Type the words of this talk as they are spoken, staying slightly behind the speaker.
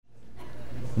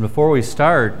Before we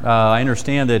start, I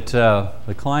understand that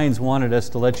the Kleins wanted us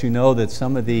to let you know that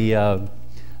some of the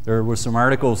there were some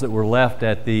articles that were left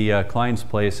at the Klein's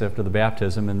place after the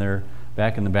baptism, and they're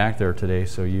back in the back there today,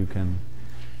 so you can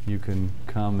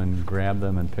come and grab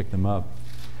them and pick them up.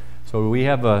 So do we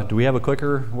have a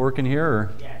clicker working here?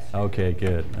 Or? Yes. Okay,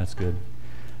 good. That's good.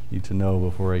 Need to know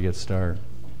before I get started.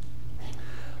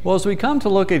 Well, as we come to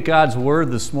look at God's Word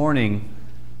this morning,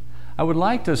 I would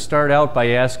like to start out by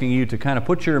asking you to kind of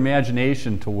put your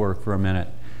imagination to work for a minute.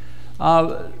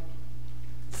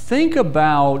 Think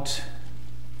about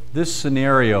this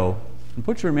scenario, and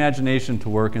put your imagination to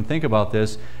work and think about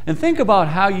this, and think about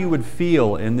how you would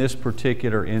feel in this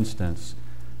particular instance.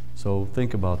 So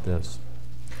think about this.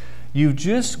 You've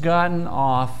just gotten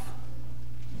off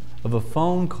of a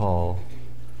phone call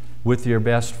with your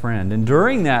best friend, and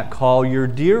during that call, your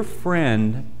dear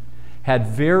friend had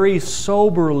very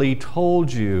soberly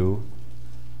told you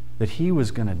that he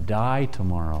was going to die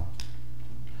tomorrow.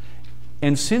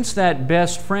 And since that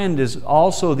best friend is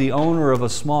also the owner of a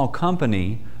small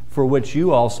company for which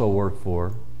you also work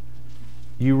for,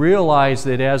 you realize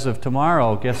that as of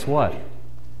tomorrow, guess what?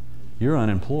 You're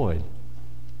unemployed.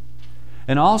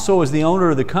 And also, as the owner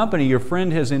of the company, your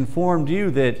friend has informed you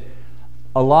that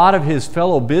a lot of his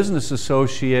fellow business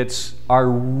associates are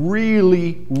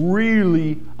really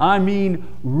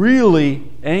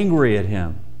angry at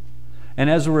him. And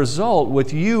as a result,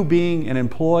 with you being an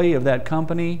employee of that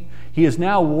company, he has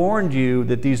now warned you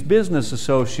that these business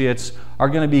associates are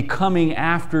going to be coming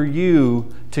after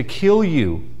you to kill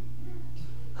you.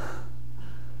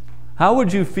 How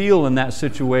would you feel in that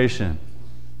situation?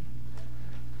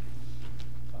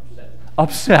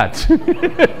 Upset.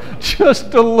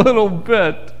 Just a little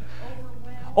bit.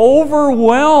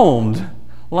 Overwhelmed.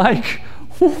 Like,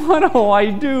 what do I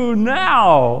do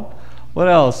now? What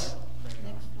else?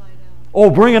 Next flight out. Oh,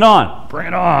 bring it on. Bring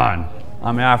it on.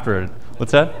 I'm after it.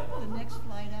 What's that? The next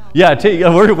flight out.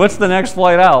 Yeah, what's the next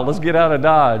flight out? Let's get out of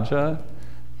Dodge, huh?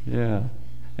 Yeah.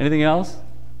 Anything else?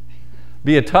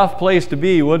 Be a tough place to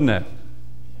be, wouldn't it?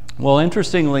 Well,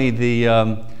 interestingly,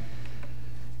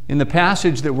 in the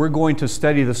passage that we're going to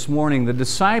study this morning, the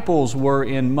disciples were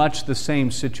in much the same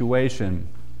situation.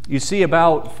 You see,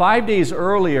 about 5 days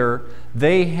earlier,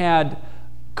 they had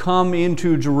come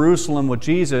into Jerusalem with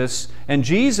Jesus, and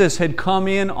Jesus had come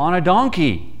in on a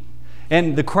donkey.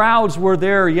 And the crowds were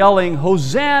there yelling,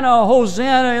 "Hosanna,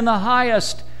 Hosanna in the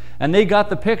highest." And they got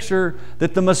the picture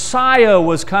that the Messiah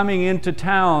was coming into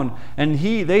town, and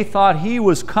they thought he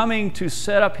was coming to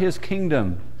set up his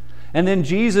kingdom. And then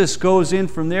Jesus goes in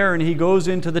from there, and he goes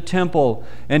into the temple,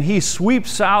 and he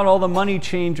sweeps out all the money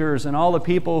changers and all the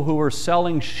people who were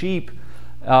selling sheep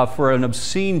for an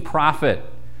obscene profit.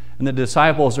 And the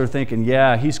disciples are thinking,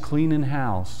 yeah, he's cleaning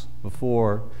house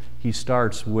before he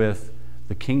starts with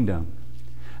the kingdom.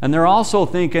 And they're also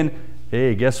thinking,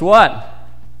 hey, guess what?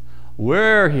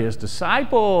 We're his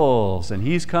disciples, and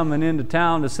he's coming into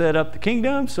town to set up the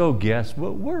kingdom, so guess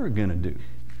what we're going to do?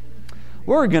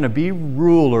 We're going to be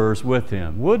rulers with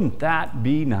him. Wouldn't that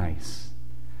be nice?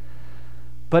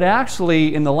 But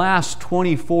actually, in the last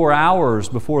 24 hours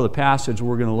before the passage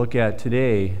we're going to look at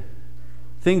today,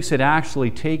 things had actually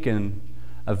taken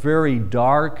a very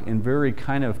dark and very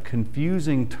kind of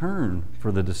confusing turn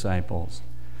for the disciples.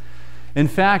 In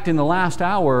fact, in the last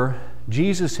hour,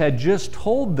 Jesus had just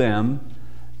told them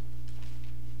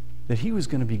that he was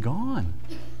going to be gone,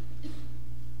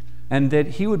 and that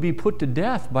he would be put to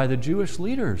death by the Jewish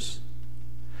leaders.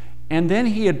 And then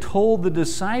he had told the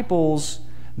disciples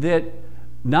that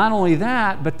not only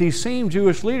that, but these same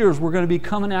Jewish leaders were going to be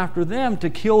coming after them to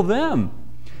kill them.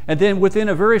 And then within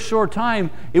a very short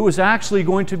time, it was actually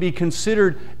going to be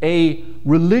considered a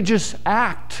religious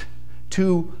act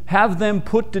to have them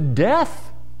put to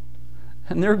death.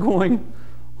 And they're going,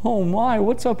 oh my,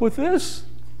 what's up with this?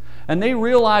 And they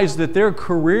realized that their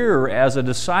career as a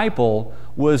disciple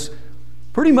was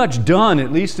pretty much done, at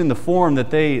least in the form that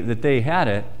they had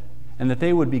it, and that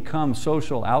they would become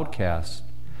social outcasts.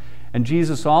 And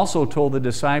Jesus also told the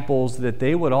disciples that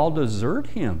they would all desert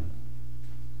him.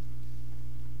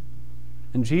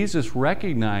 And Jesus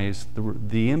recognized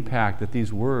the impact that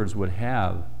these words would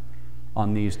have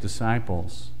on these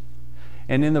disciples.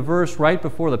 And in the verse right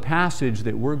before the passage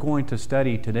that we're going to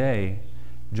study today,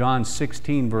 John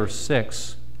 16, verse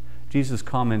 6, Jesus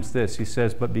comments this. He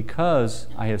says, "But because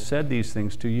I have said these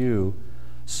things to you,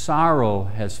 sorrow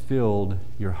has filled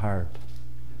your heart."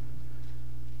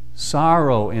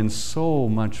 Sorrow and so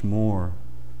much more.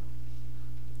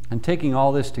 And taking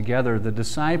all this together, the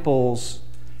disciples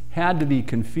had to be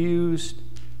confused,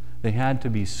 they had to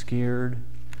be scared,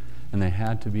 and they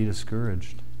had to be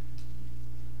discouraged.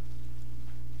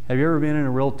 Have you ever been in a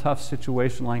real tough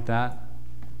situation like that?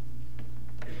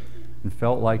 And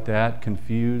felt like that,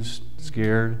 confused,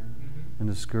 scared, and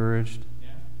discouraged?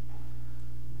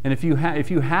 And if you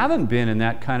haven't been in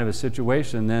that kind of a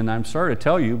situation, then I'm sorry to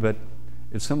tell you, but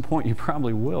at some point you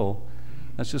probably will.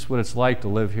 That's just what it's like to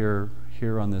live here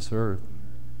on this earth.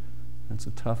 It's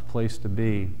a tough place to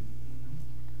be.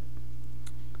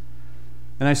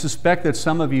 And I suspect that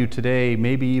some of you today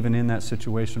may be even in that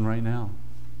situation right now.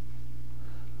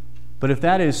 But if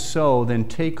that is so, then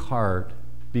take heart,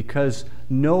 because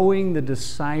knowing the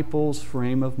disciples'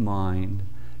 frame of mind,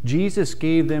 Jesus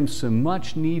gave them some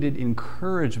much needed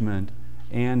encouragement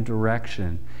and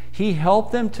direction. He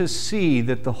helped them to see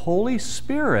that the Holy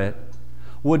Spirit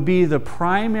would be the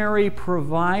primary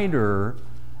provider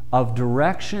of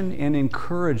direction and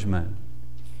encouragement.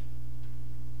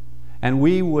 And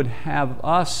He would have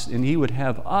us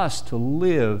to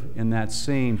live in that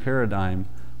same paradigm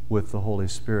with the Holy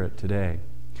Spirit today.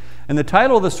 And the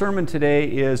title of the sermon today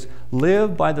is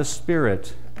Live by the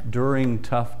Spirit During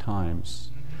Tough Times.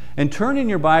 And turn in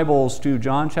your Bibles to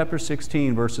John chapter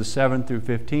 16, verses 7 through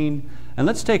 15, and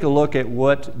let's take a look at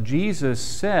what Jesus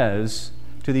says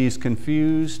to these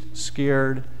confused,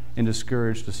 scared, and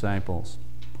discouraged disciples.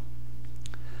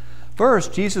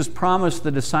 First, Jesus promised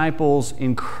the disciples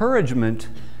encouragement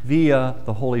via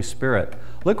the Holy Spirit.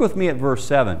 Look with me at verse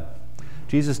 7.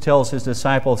 Jesus tells His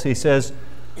disciples, He says,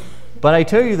 "But I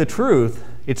tell you the truth,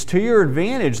 it's to your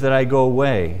advantage that I go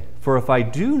away. For if I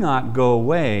do not go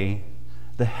away,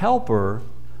 the Helper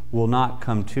will not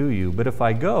come to you. But if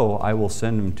I go, I will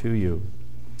send Him to you."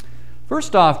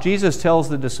 First off, Jesus tells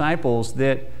the disciples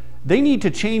that they need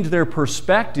to change their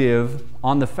perspective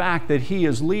on the fact that He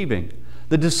is leaving.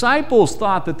 The disciples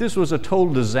thought that this was a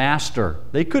total disaster.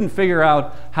 They couldn't figure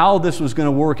out how this was going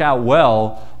to work out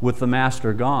well with the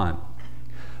Master gone.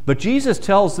 But Jesus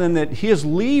tells them that His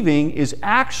leaving is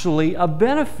actually a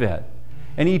benefit.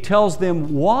 And He tells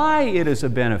them why it is a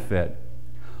benefit.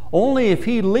 Only if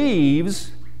He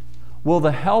leaves will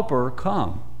the Helper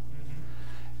come.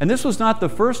 And this was not the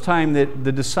first time that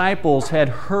the disciples had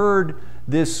heard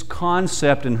this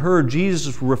concept and heard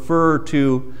Jesus refer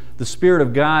to the Spirit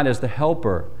of God as the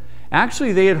Helper.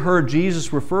 Actually, they had heard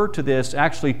Jesus refer to this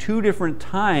actually 2 different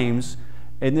times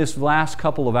in this last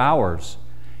couple of hours.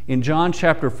 In John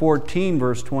chapter 14,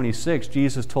 verse 26,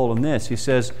 Jesus told them this. He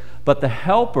says, "But the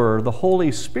Helper, the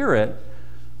Holy Spirit,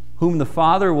 whom the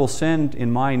Father will send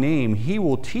in my name, He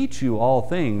will teach you all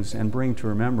things and bring to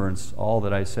remembrance all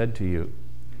that I said to you."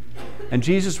 And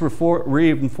Jesus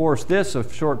reinforced this a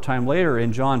short time later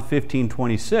in John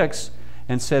 15:26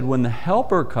 and said, "When the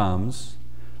Helper comes,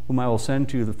 whom I will send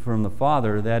to you from the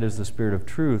Father, that is the Spirit of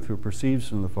truth who proceeds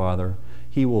from the Father,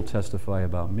 He will testify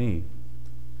about me."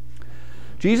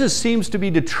 Jesus seems to be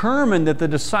determined that the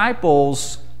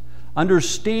disciples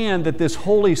understand that this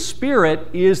Holy Spirit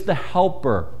is the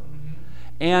Helper.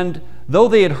 And though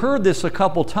they had heard this a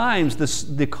couple times,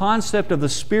 the concept of the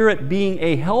Spirit being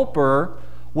a helper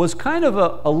was kind of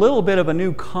a little bit of a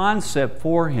new concept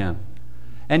for Him.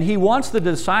 And He wants the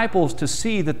disciples to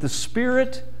see that the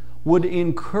Spirit would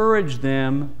encourage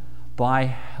them by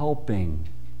helping.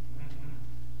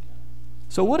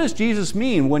 So what does Jesus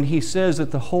mean when He says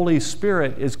that the Holy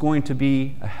Spirit is going to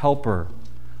be a helper?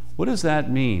 What does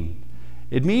that mean?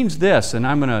 It means this, and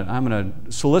I'm going to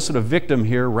solicit a victim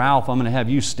here. Ralph, I'm going to have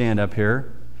you stand up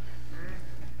here.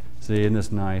 See, isn't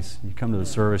this nice? You come to the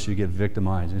service, you get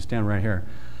victimized. You stand right here.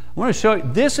 I want to show you,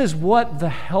 this is what the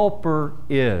helper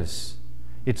is.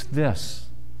 It's this.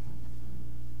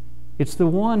 It's the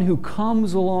one who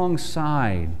comes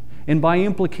alongside and by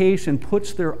implication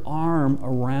puts their arm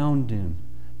around Him.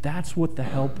 That's what the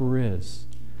helper is.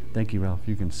 Thank you, Ralph.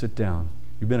 You can sit down.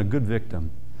 You've been a good victim.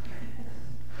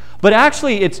 But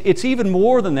actually, it's even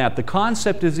more than that. The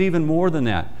concept is even more than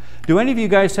that. Do any of you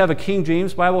guys have a King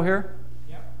James Bible here?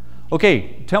 Yep.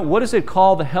 Okay, what does it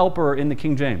call the helper in the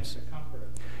King James? The Comforter.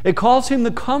 It calls Him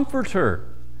the Comforter.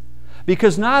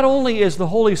 Because not only is the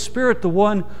Holy Spirit the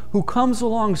one who comes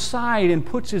alongside and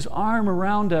puts His arm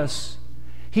around us,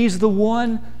 He's the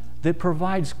one that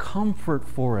provides comfort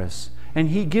for us.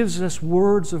 And He gives us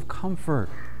words of comfort.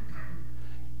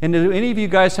 And do any of you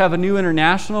guys have a New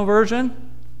International Version?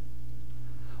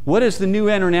 What does the New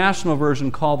International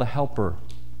Version call the helper?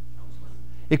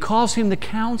 It calls Him the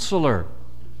Counselor.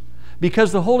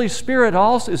 Because the Holy Spirit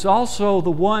is also the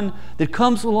one that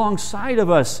comes alongside of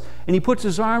us. And He puts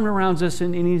His arm around us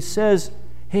and He says,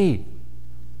 "Hey,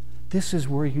 this is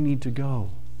where you need to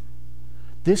go.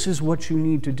 This is what you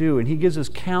need to do." And He gives us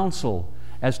counsel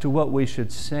as to what we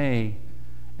should say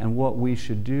and what we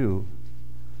should do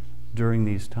during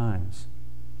these times.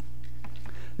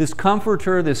 This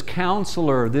comforter, this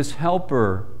counselor, this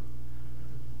helper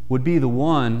would be the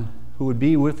one who would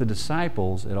be with the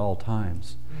disciples at all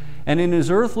times. And in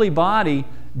his earthly body,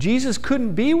 Jesus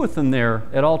couldn't be with them there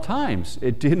at all times.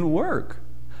 It didn't work.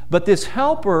 But this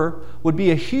helper would be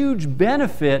a huge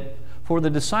benefit for the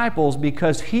disciples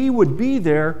because he would be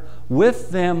there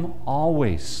with them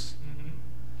always.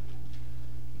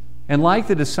 And like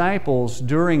the disciples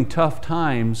during tough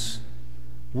times,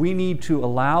 we need to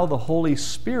allow the Holy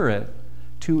Spirit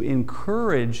to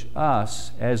encourage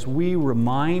us as we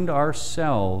remind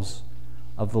ourselves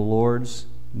of the Lord's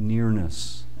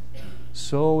nearness.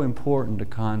 So important a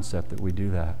concept that we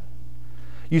do that.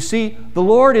 You see, the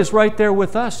Lord is right there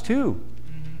with us too,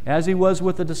 as He was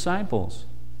with the disciples.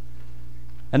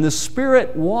 And the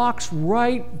Spirit walks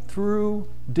right through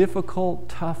difficult,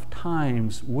 tough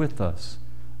times with us,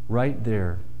 right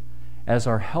there, as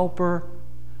our helper,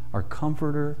 our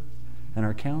comforter, and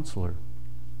our counselor.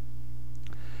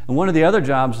 And one of the other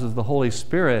jobs of the Holy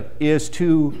Spirit is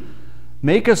to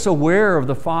make us aware of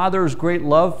the Father's great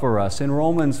love for us. In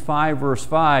Romans 5, verse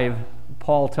 5,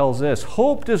 Paul tells this,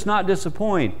 "Hope does not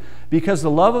disappoint, because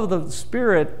the love of the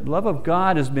Spirit, love of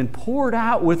God, has been poured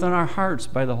out within our hearts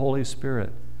by the Holy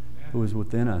Spirit who is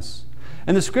within us."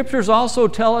 And the Scriptures also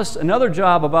tell us another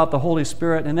job about the Holy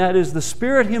Spirit, and that is the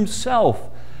Spirit Himself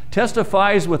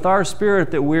testifies with our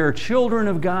spirit that we are children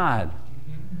of God.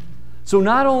 So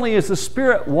not only is the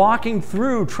Spirit walking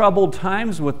through troubled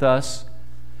times with us,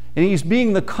 and He's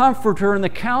being the comforter and the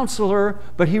counselor,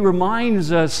 but He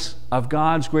reminds us of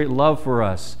God's great love for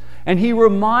us. And He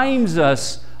reminds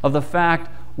us of the fact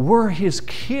we're His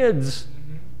kids.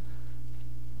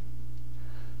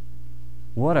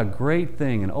 What a great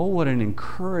thing, and oh, what an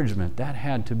encouragement that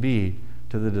had to be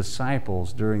to the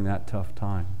disciples during that tough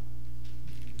time.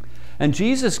 And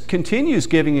Jesus continues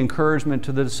giving encouragement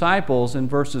to the disciples in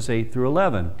verses 8 through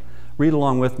 11. Read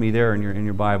along with me there in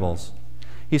your Bibles.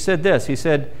 He said this, He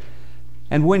said,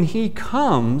 "And when He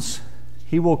comes,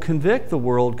 He will convict the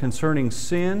world concerning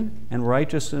sin and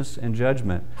righteousness and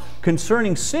judgment.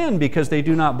 Concerning sin, because they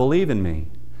do not believe in me.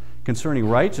 Concerning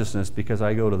righteousness, because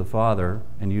I go to the Father,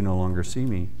 and you no longer see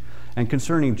me. And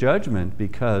concerning judgment,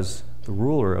 because the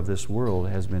ruler of this world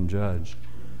has been judged."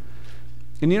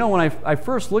 And you know, when I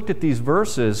first looked at these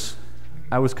verses,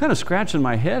 I was kind of scratching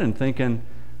my head and thinking,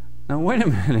 now wait a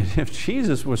minute, if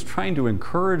Jesus was trying to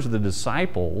encourage the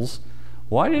disciples,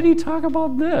 why did He talk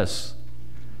about this?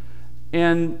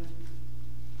 And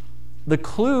the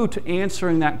clue to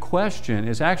answering that question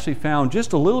is actually found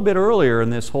just a little bit earlier in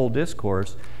this whole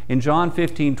discourse in John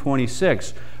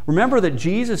 15:26. Remember that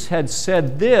Jesus had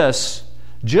said this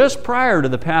just prior to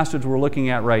the passage we're looking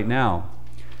at right now.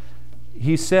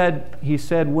 He said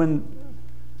when,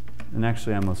 and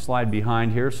actually I'm a slide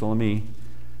behind here, so let me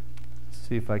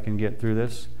see if I can get through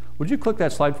this. Would you click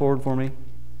that slide forward for me?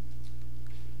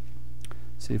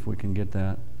 See if we can get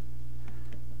that.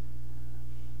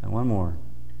 And one more.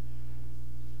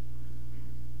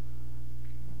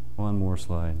 One more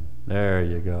slide. There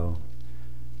you go.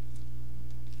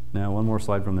 Now one more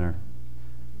slide from there.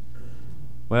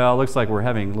 Well, it looks like we're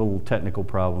having little technical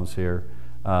problems here,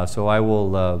 so I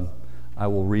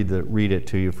will read it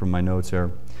to you from my notes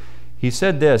here. He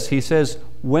said this, He says,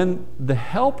 "When the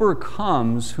Helper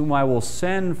comes, whom I will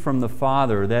send from the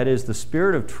Father, that is the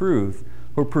Spirit of truth,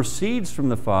 who proceeds from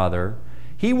the Father,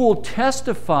 He will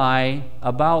testify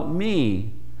about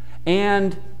me,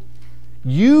 and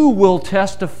you will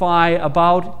testify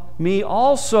about me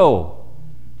also."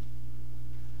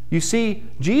 You see,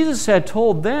 Jesus had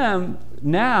told them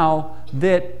now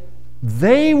that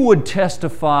they would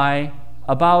testify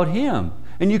about Him.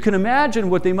 And you can imagine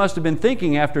what they must have been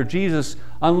thinking after Jesus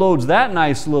unloads that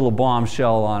nice little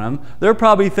bombshell on them. They're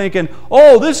probably thinking,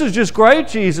 "Oh, this is just great,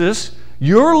 Jesus.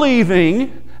 You're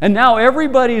leaving, and now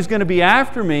everybody's going to be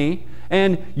after me,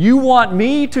 and you want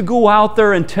me to go out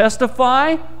there and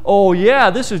testify? Oh yeah,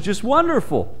 this is just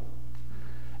wonderful."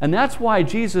 And that's why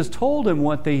Jesus told him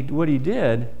what He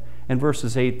did in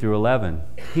verses 8 through 11.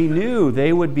 He knew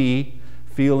they would be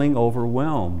feeling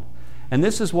overwhelmed. And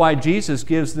this is why Jesus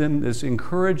gives them this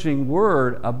encouraging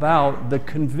word about the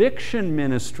conviction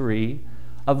ministry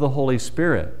of the Holy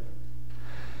Spirit.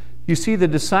 You see, the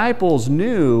disciples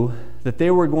knew that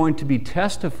they were going to be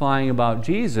testifying about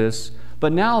Jesus,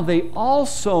 but now they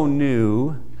also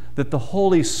knew that the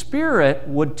Holy Spirit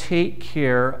would take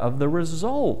care of the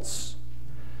results.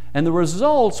 And the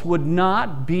results would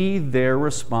not be their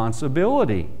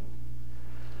responsibility.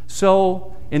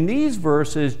 So, in these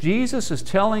verses, Jesus is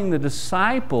telling the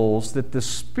disciples that the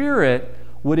Spirit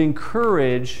would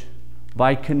encourage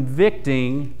by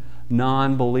convicting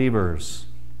non-believers.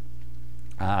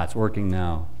 It's working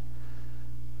now.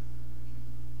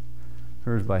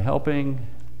 Hers by helping.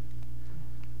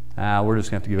 We're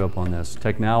just going to have to give up on this.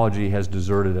 Technology has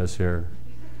deserted us here.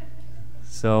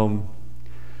 So,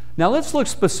 now let's look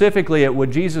specifically at what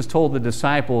Jesus told the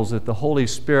disciples that the Holy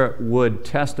Spirit would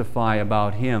testify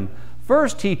about Him.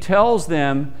 First, He tells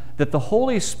them that the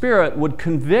Holy Spirit would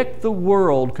convict the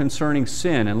world concerning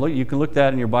sin. And look, you can look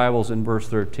that in your Bibles in verse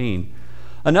 13.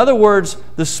 In other words,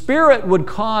 the Spirit would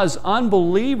cause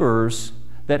unbelievers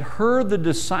that heard the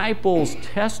disciples'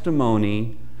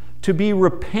 testimony to be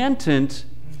repentant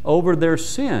over their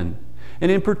sin.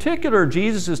 And in particular,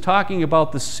 Jesus is talking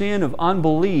about the sin of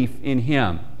unbelief in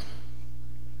Him.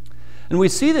 And we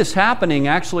see this happening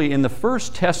actually in the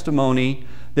first testimony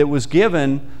that was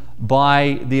given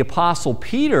by the Apostle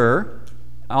Peter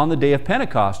on the day of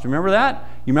Pentecost. Remember that?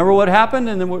 You remember what happened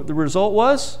and then what the result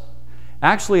was?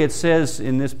 Actually, it says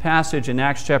in this passage in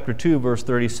Acts chapter 2, verse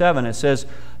 37, it says,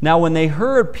 "Now when they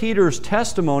heard Peter's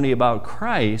testimony about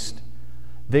Christ,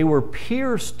 they were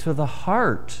pierced to the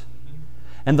heart.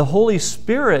 And the Holy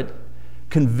Spirit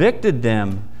convicted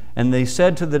them, and they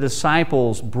said to the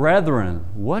disciples, 'Brethren,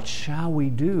 what shall we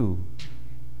do?'"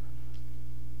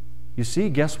 You see,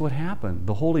 guess what happened?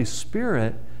 The Holy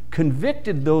Spirit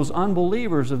convicted those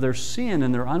unbelievers of their sin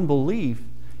and their unbelief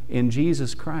in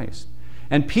Jesus Christ.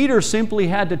 And Peter simply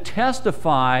had to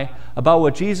testify about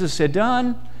what Jesus had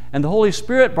done, and the Holy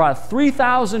Spirit brought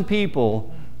 3,000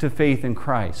 people to faith in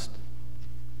Christ.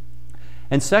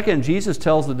 And second, Jesus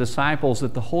tells the disciples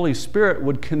that the Holy Spirit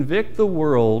would convict the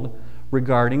world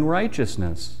regarding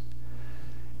righteousness.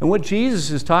 And what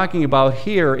Jesus is talking about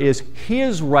here is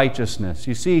His righteousness.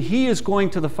 You see, He is going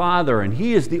to the Father, and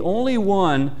He is the only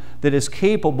one that is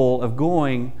capable of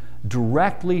going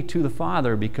directly to the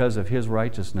Father because of His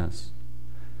righteousness.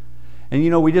 And you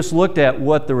know, we just looked at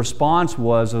what the response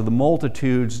was of the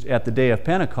multitudes at the day of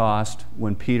Pentecost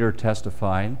when Peter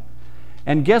testified.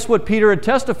 And guess what Peter had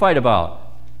testified about?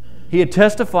 He had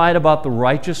testified about the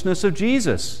righteousness of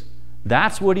Jesus.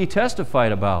 That's what he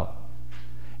testified about.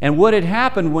 And what had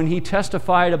happened when he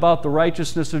testified about the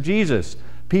righteousness of Jesus?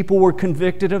 People were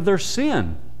convicted of their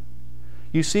sin.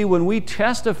 You see, when we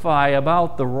testify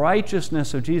about the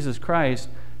righteousness of Jesus Christ,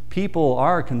 people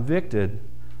are convicted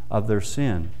of their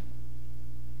sin.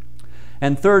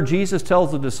 And third, Jesus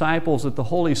tells the disciples that the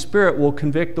Holy Spirit will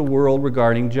convict the world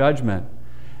regarding judgment.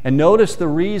 And notice the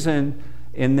reason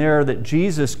in there that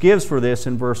Jesus gives for this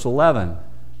in verse 11.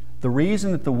 The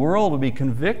reason that the world will be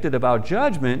convicted about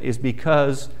judgment is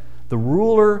because the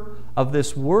ruler of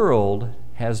this world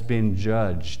has been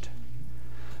judged.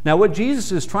 Now, what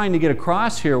Jesus is trying to get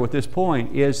across here with this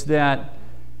point is that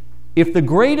if the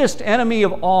greatest enemy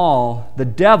of all, the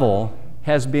devil,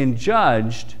 has been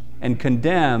judged and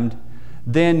condemned,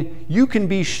 then you can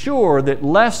be sure that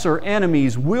lesser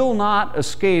enemies will not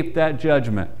escape that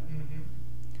judgment.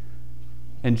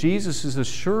 And Jesus is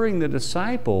assuring the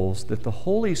disciples that the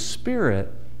Holy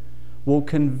Spirit will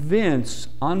convince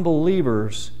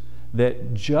unbelievers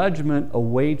that judgment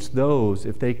awaits those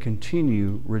if they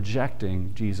continue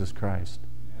rejecting Jesus Christ.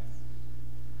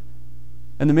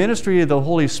 And the ministry of the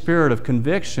Holy Spirit of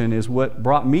conviction is what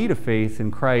brought me to faith in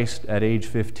Christ at age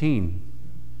 15.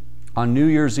 On New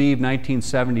Year's Eve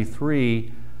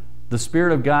 1973, the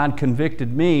Spirit of God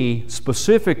convicted me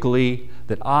specifically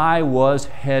that I was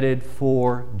headed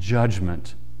for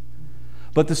judgment.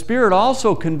 But the Spirit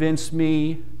also convinced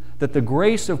me that the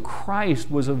grace of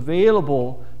Christ was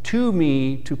available to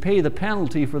me to pay the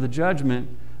penalty for the judgment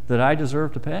that I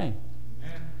deserve to pay.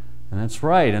 And that's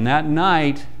right. And that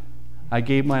night, I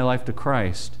gave my life to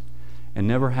Christ and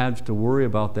never had to worry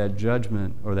about that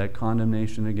judgment or that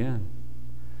condemnation again.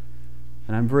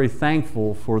 And I'm very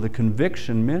thankful for the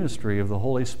conviction ministry of the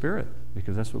Holy Spirit,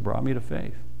 because that's what brought me to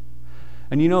faith.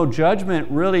 And you know, judgment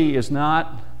really is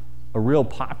not a real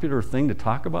popular thing to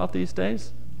talk about these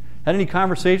days. Had any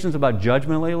conversations about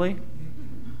judgment lately?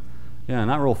 Yeah,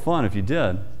 not real fun if you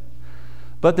did.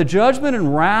 But the judgment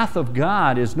and wrath of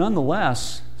God is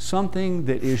nonetheless something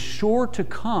that is sure to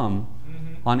come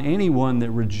on anyone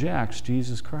that rejects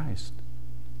Jesus Christ.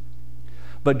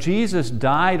 But Jesus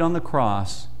died on the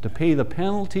cross to pay the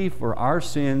penalty for our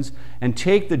sins and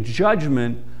take the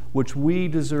judgment which we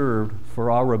deserved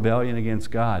for our rebellion against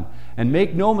God. And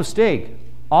make no mistake,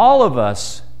 all of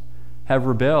us have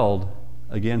rebelled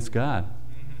against God.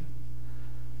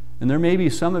 And there may be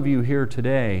some of you here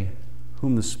today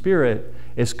whom the Spirit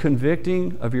is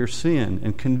convicting of your sin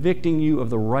and convicting you of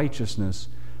the righteousness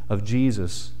of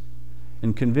Jesus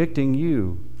and convicting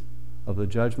you of the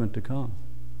judgment to come.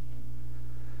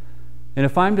 And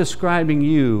if I'm describing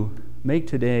you, make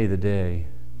today the day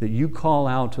that you call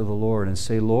out to the Lord and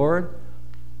say, Lord,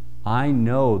 I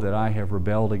know that I have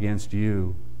rebelled against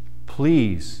you,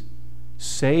 Please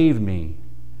save me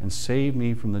and save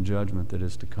me from the judgment that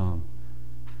is to come.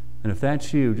 And if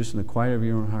that's you, just in the quiet of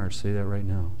your own heart, say that right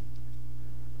now.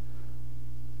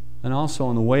 And also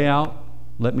on the way out,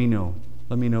 let me know.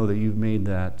 Let me know that you've made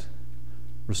that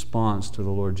response to the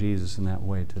Lord Jesus in that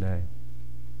way today.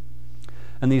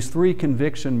 And these three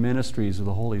conviction ministries of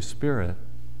the Holy Spirit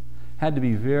had to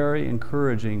be very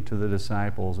encouraging to the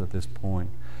disciples at this point.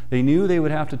 They knew they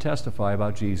would have to testify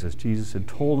about Jesus. Jesus had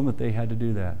told them that they had to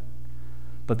do that.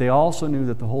 But they also knew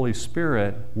that the Holy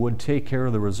Spirit would take care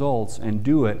of the results and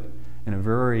do it in a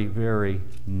very, very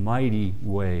mighty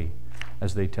way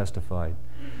as they testified.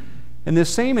 And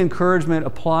this same encouragement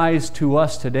applies to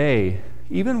us today,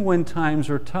 even when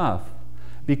times are tough.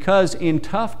 Because in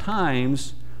tough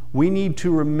times, we need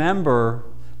to remember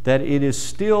that it is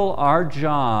still our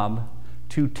job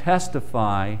to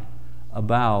testify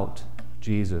about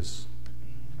Jesus.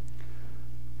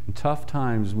 In tough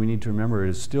times, we need to remember it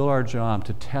is still our job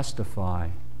to testify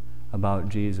about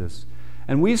Jesus.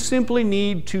 And we simply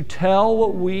need to tell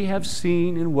what we have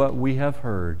seen and what we have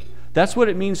heard. That's what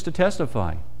it means to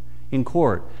testify in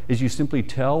court, is you simply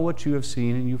tell what you have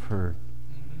seen and you've heard.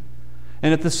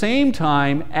 And at the same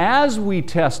time, as we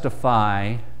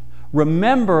testify,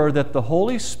 remember that the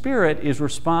Holy Spirit is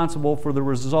responsible for the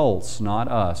results, not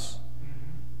us.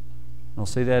 I'll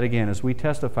say that again. As we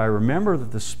testify, remember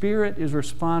that the Spirit is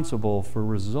responsible for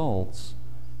results,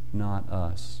 not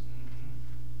us.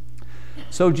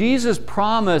 So Jesus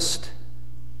promised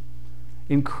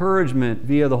encouragement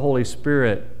via the Holy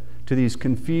Spirit to these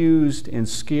confused and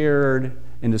scared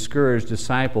and discouraged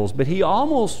disciples, but He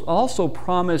also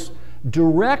promised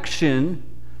direction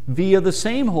via the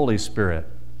same Holy Spirit.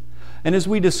 And as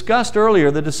we discussed earlier,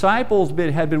 the disciples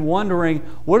had been wondering,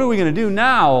 what are we going to do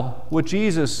now with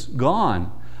Jesus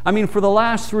gone? I mean, for the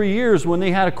last 3 years, when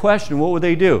they had a question, what would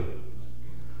they do?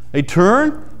 They'd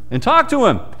turn and talk to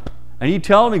Him. And He'd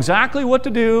tell them exactly what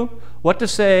to do, what to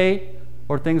say,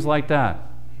 or things like that.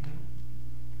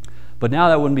 But now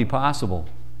that wouldn't be possible.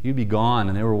 He'd be gone,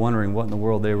 and they were wondering what in the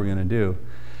world they were going to do.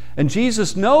 And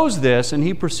Jesus knows this, and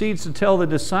He proceeds to tell the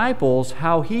disciples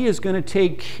how He is going to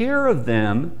take care of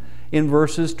them in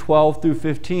verses 12 through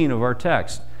 15 of our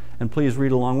text. And please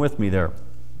read along with me there.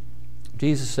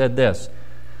 Jesus said this,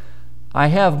 "I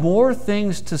have more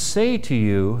things to say to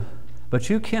you, but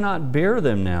you cannot bear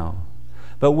them now.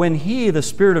 But when He, the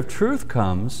Spirit of truth,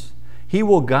 comes, He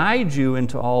will guide you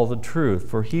into all the truth,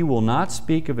 for He will not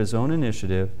speak of His own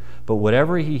initiative, but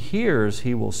whatever He hears,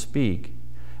 He will speak,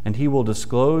 and He will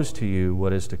disclose to you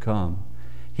what is to come.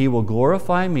 He will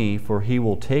glorify Me, for He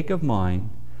will take of mine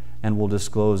and will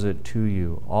disclose it to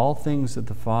you. All things that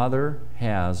the Father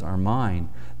has are mine.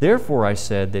 Therefore I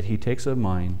said that He takes of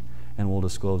mine and will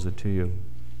disclose it to you."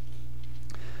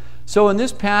 So in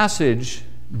this passage,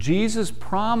 Jesus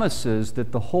promises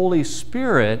that the Holy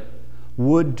Spirit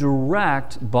would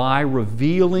direct by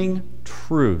revealing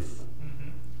truth.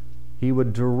 He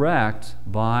would direct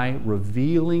by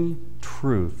revealing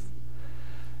truth.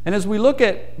 And as we look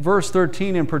at verse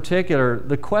 13 in particular,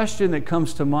 the question that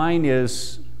comes to mind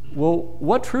is, well,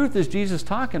 what truth is Jesus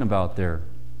talking about there?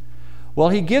 Well,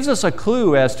 He gives us a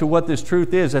clue as to what this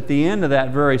truth is at the end of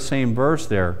that very same verse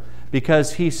there,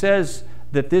 because He says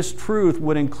that this truth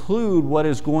would include what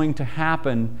is going to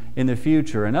happen in the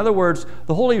future. In other words,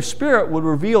 the Holy Spirit would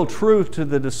reveal truth to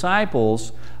the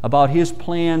disciples about His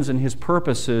plans and His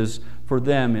purposes for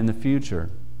them in the future.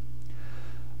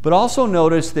 But also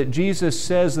notice that Jesus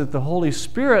says that the Holy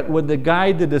Spirit would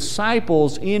guide the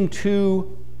disciples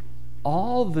into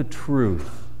all the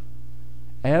truth,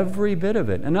 every bit of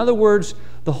it. In other words,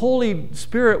 the Holy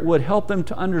Spirit would help them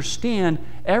to understand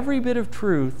every bit of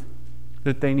truth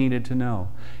that they needed to know.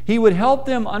 He would help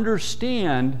them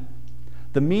understand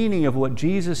the meaning of what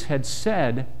Jesus had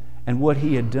said and what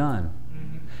He had done.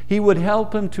 He would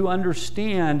help them to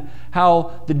understand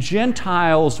how the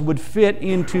Gentiles would fit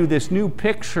into this new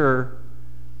picture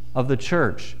of the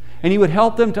church. And He would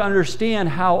help them to understand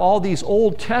how all these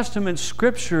Old Testament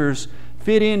scriptures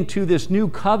fit into this new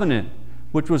covenant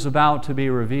which was about to be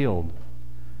revealed.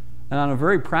 And on a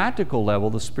very practical level,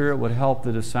 the Spirit would help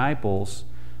the disciples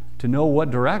to know what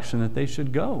direction that they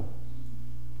should go.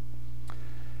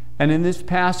 And in this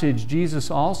passage,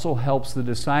 Jesus also helps the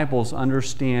disciples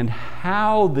understand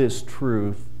how this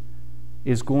truth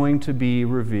is going to be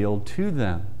revealed to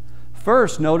them.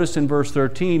 First, notice in verse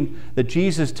 13 that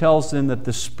Jesus tells them that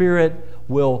the Spirit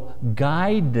will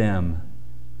guide them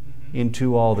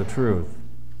into all the truth.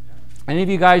 Any of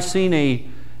you guys seen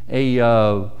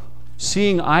a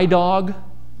seeing eye dog?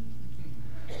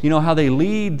 You know how they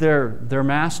lead their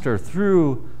master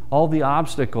through all the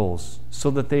obstacles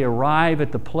so that they arrive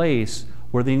at the place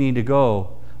where they need to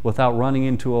go without running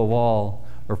into a wall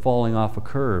or falling off a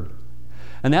curb.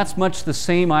 And that's much the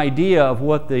same idea of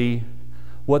what they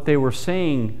were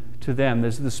saying to them.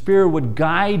 The Spirit would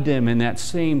guide them in that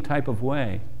same type of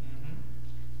way.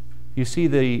 You see,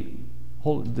 the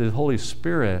Holy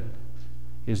Spirit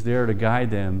is there to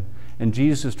guide them. And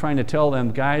Jesus is trying to tell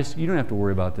them, guys, you don't have to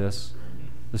worry about this.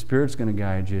 The Spirit's going to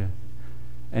guide you.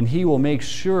 And He will make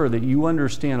sure that you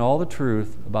understand all the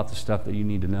truth about the stuff that you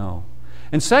need to know.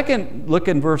 And second, look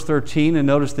in verse 13 and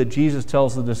notice that Jesus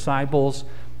tells the disciples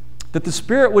that the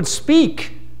Spirit would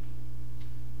speak.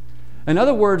 In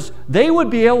other words, they would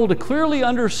be able to clearly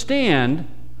understand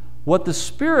what the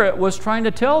Spirit was trying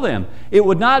to tell them. It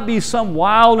would not be some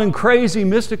wild and crazy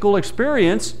mystical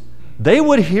experience. They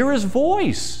would hear His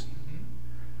voice.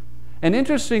 And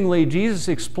interestingly, Jesus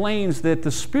explains that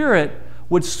the Spirit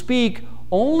would speak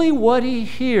only what He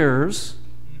hears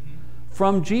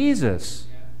from Jesus.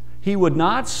 He would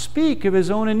not speak of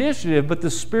His own initiative, but the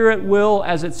Spirit will,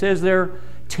 as it says there,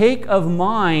 take of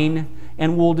mine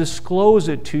and will disclose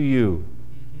it to you.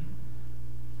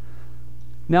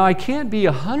 Now, I can't be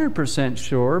 100%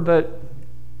 sure, but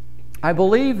I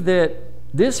believe that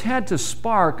this had to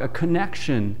spark a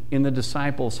connection in the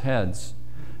disciples' heads.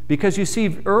 Because you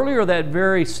see, earlier that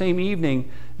very same evening,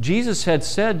 Jesus had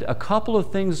said a couple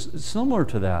of things similar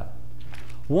to that.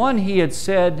 One, He had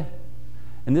said,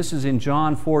 and this is in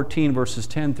John 14, verses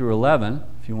 10 through 11,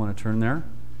 if you want to turn there.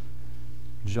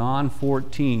 John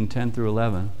 14, 10 through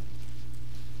 11.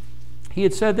 He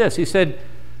had said this. He said,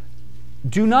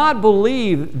 do you not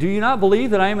believe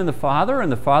that I am in the Father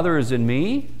and the Father is in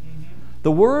me?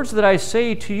 The words that I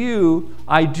say to you,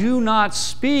 I do not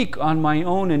speak on my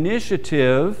own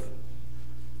initiative,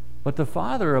 but the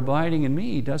Father abiding in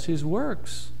me does His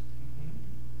works.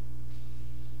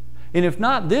 And if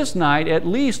not this night, at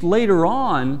least later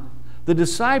on, the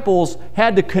disciples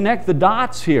had to connect the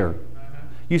dots here.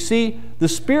 You see, the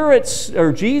Spirit,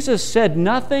 or Jesus, said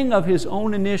nothing of His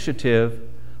own initiative,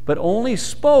 but only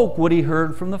spoke what He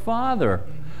heard from the Father.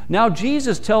 Now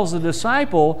Jesus tells the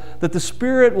disciple that the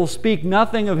Spirit will speak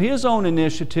nothing of His own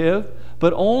initiative,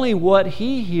 but only what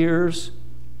He hears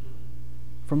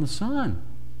from the Son.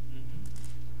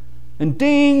 And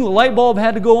ding, the light bulb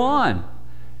had to go on.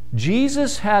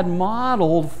 Jesus had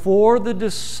modeled for the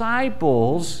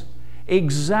disciples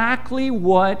exactly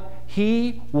what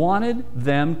He wanted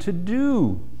them to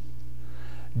do.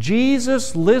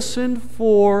 Jesus listened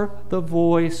for the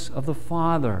voice of the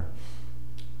Father.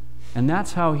 And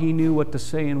that's how He knew what to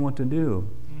say and what to do.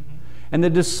 And the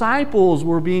disciples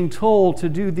were being told to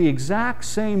do the exact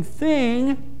same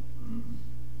thing,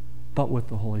 but with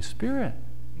the Holy Spirit.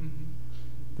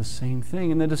 The same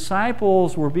thing. And the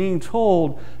disciples were being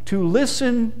told to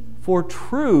listen for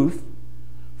truth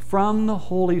from the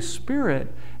Holy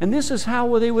Spirit. And this is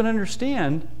how they would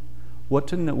understand what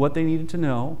they needed to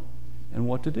know and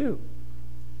what to do.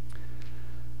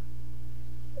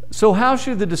 So how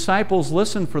should the disciples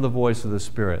listen for the voice of the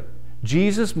Spirit?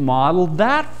 Jesus modeled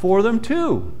that for them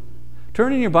too.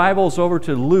 Turn in your Bibles over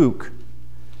to Luke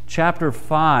chapter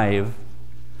 5,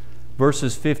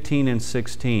 verses 15 and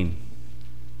 16.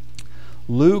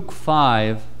 Luke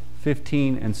 5,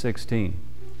 15 and 16.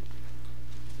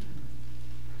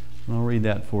 I'll read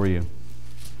that for you.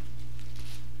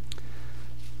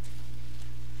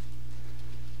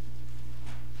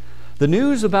 The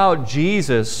news about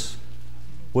Jesus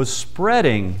was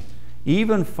spreading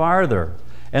even farther,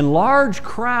 and large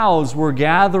crowds were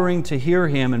gathering to hear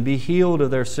Him and be healed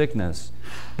of their sickness.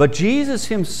 But Jesus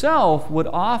Himself would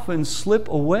often slip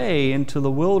away into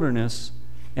the wilderness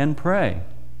and pray.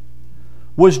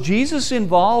 Was Jesus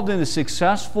involved in a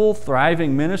successful,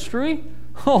 thriving ministry?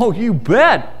 Oh, you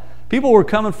bet! People were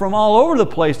coming from all over the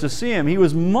place to see Him. He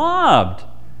was mobbed.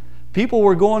 People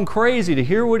were going crazy to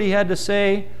hear what He had to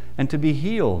say and to be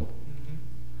healed.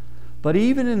 But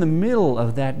even in the middle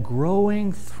of that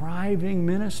growing, thriving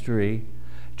ministry,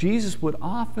 Jesus would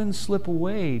often slip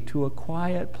away to a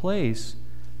quiet place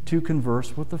to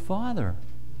converse with the Father.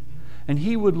 And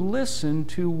He would listen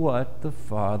to what the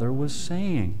Father was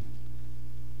saying.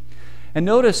 And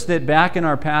notice that back in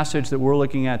our passage that we're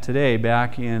looking at today,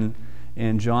 back in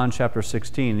John chapter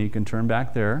 16, you can turn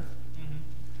back there.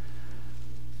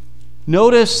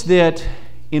 Notice that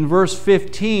in verse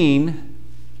 15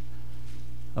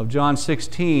 of John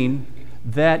 16,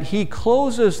 that He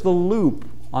closes the loop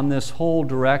on this whole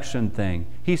direction thing.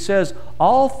 He says,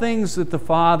 all things that the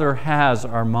Father has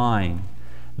are mine.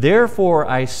 Therefore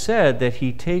I said that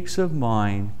He takes of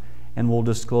mine and will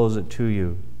disclose it to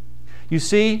you. You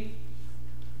see,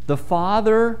 the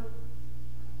Father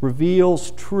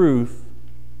reveals truth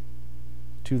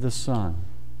to the Son.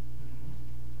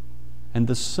 And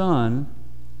the Son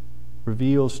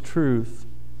reveals truth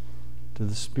to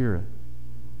the Spirit.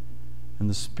 And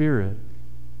the Spirit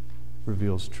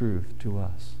reveals truth to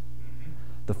us.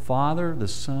 The Father, the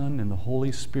Son, and the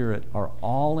Holy Spirit are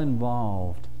all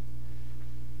involved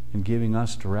in giving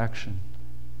us direction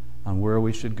on where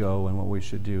we should go and what we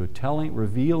should do,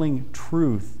 revealing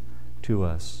truth to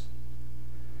us.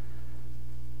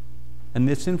 And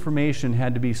this information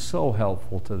had to be so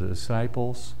helpful to the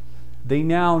disciples. They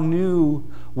now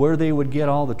knew where they would get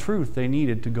all the truth they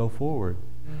needed to go forward.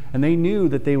 And they knew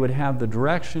that they would have the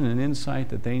direction and insight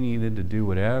that they needed to do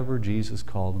whatever Jesus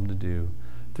called them to do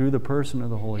through the person of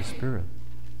the Holy Spirit.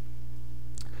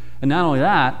 And not only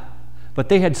that, but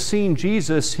they had seen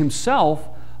Jesus himself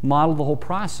model the whole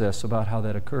process about how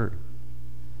that occurred.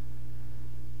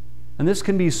 And this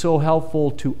can be so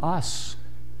helpful to us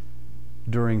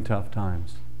during tough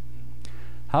times.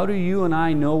 How do you and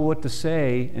I know what to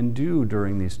say and do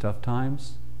during these tough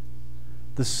times?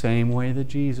 The same way that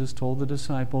Jesus told the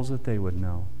disciples that they would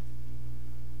know,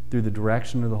 through the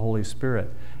direction of the Holy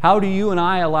Spirit. How do you and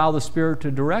I allow the Spirit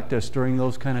to direct us during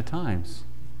those kind of times?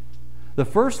 The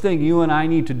first thing you and I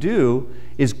need to do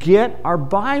is get our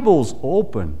Bibles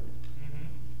open,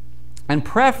 and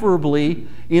preferably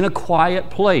in a quiet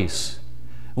place.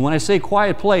 And when I say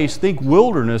quiet place, think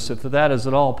wilderness if that is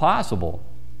at all possible.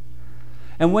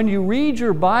 And when you read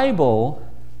your Bible,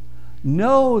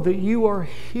 know that you are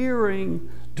hearing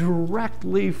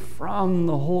directly from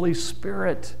the Holy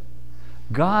Spirit.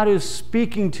 God is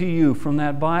speaking to you from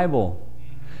that Bible.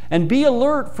 And be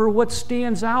alert for what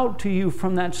stands out to you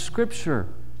from that Scripture.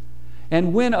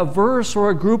 And when a verse or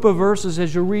a group of verses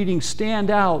as you're reading stand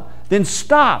out, then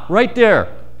stop right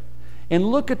there and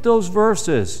look at those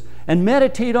verses and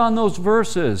meditate on those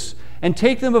verses and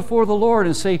take them before the Lord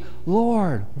and say,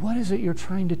 Lord, what is it you're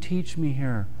trying to teach me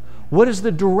here? What is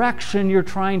the direction you're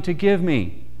trying to give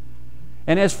me?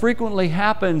 And as frequently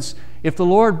happens, if the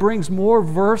Lord brings more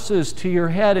verses to your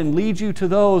head and leads you to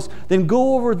those, then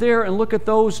go over there and look at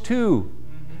those too.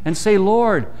 And say,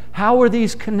 Lord, how are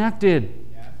these connected?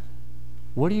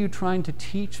 What are you trying to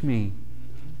teach me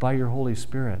by your Holy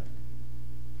Spirit?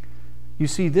 You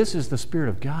see, this is the Spirit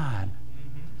of God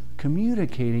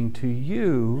communicating to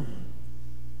you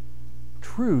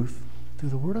truth through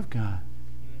the Word of God.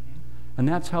 And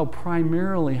that's how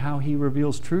primarily how He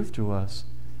reveals truth to us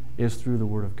is through the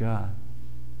Word of God.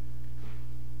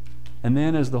 And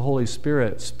then as the Holy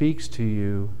Spirit speaks to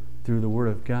you through the Word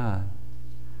of God,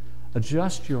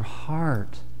 adjust your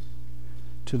heart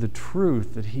to the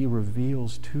truth that He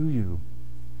reveals to you.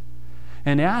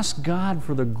 And ask God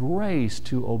for the grace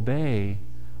to obey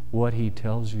what He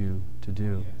tells you to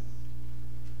do.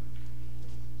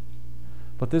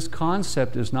 But this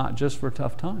concept is not just for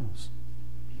tough times.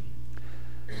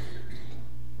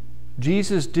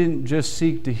 Jesus didn't just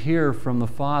seek to hear from the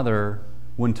Father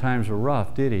when times were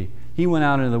rough, did He? He went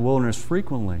out into the wilderness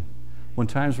frequently. When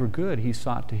times were good, He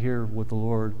sought to hear what the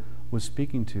Lord was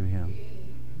speaking to Him.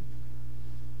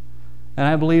 And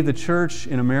I believe the church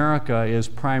in America is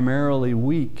primarily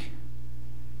weak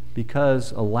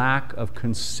because a lack of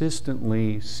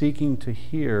consistently seeking to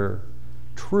hear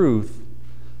truth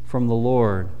from the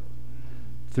Lord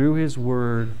through His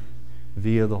Word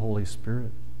via the Holy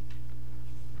Spirit.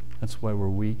 That's why we're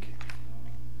weak.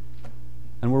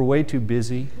 And we're way too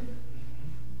busy.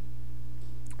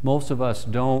 Most of us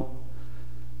don't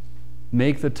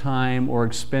make the time or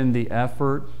expend the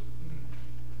effort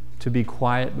to be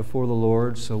quiet before the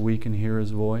Lord so we can hear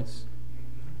His voice.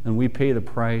 And we pay the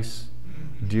price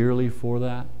dearly for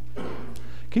that.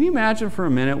 Can you imagine for a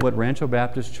minute what Rancho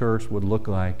Baptist Church would look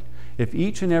like if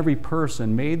each and every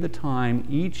person made the time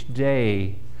each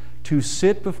day to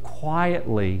sit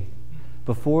quietly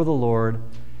before the Lord,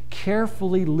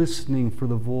 carefully listening for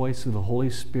the voice of the Holy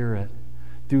Spirit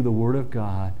through the Word of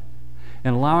God,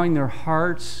 and allowing their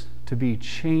hearts to be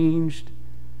changed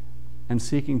and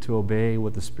seeking to obey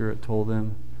what the Spirit told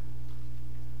them?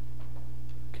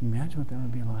 Can you imagine what that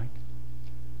would be like?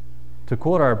 To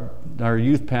quote our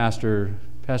youth pastor,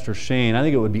 Pastor Shane, I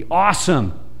think it would be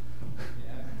awesome.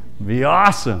 It would be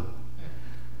awesome.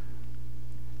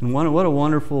 And what a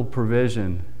wonderful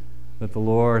provision that the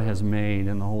Lord has made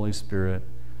in the Holy Spirit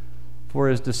for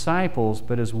His disciples,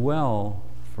 but as well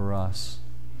for us.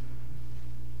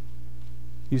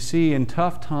 You see, in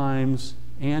tough times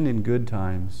and in good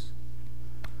times,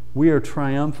 we are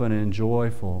triumphant and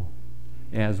joyful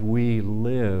as we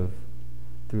live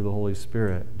through the Holy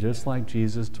Spirit, just like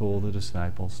Jesus told the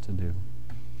disciples to do.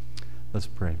 Let's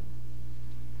pray.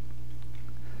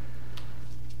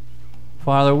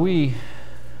 Father, we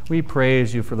We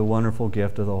praise you for the wonderful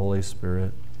gift of the Holy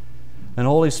Spirit. And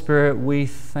Holy Spirit, we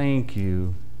thank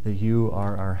you that you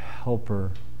are our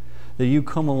helper, that you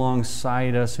come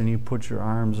alongside us and you put your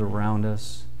arms around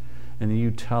us, and that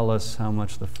you tell us how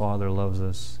much the Father loves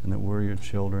us and that we're your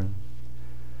children.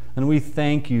 And we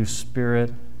thank you,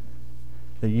 Spirit,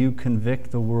 that you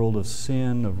convict the world of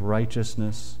sin, of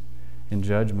righteousness, and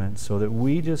judgment, so that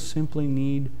we just simply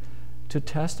need to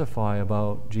testify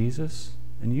about Jesus,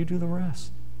 and you do the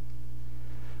rest.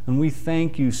 And we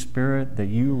thank you, Spirit, that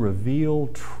you reveal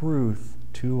truth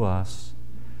to us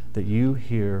that you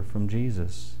hear from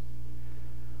Jesus.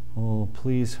 Oh,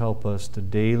 please help us to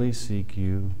daily seek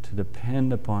you, to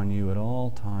depend upon you at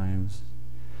all times,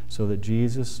 so that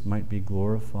Jesus might be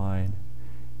glorified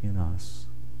in us.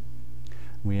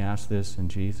 We ask this in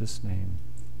Jesus' name.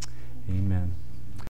 Amen.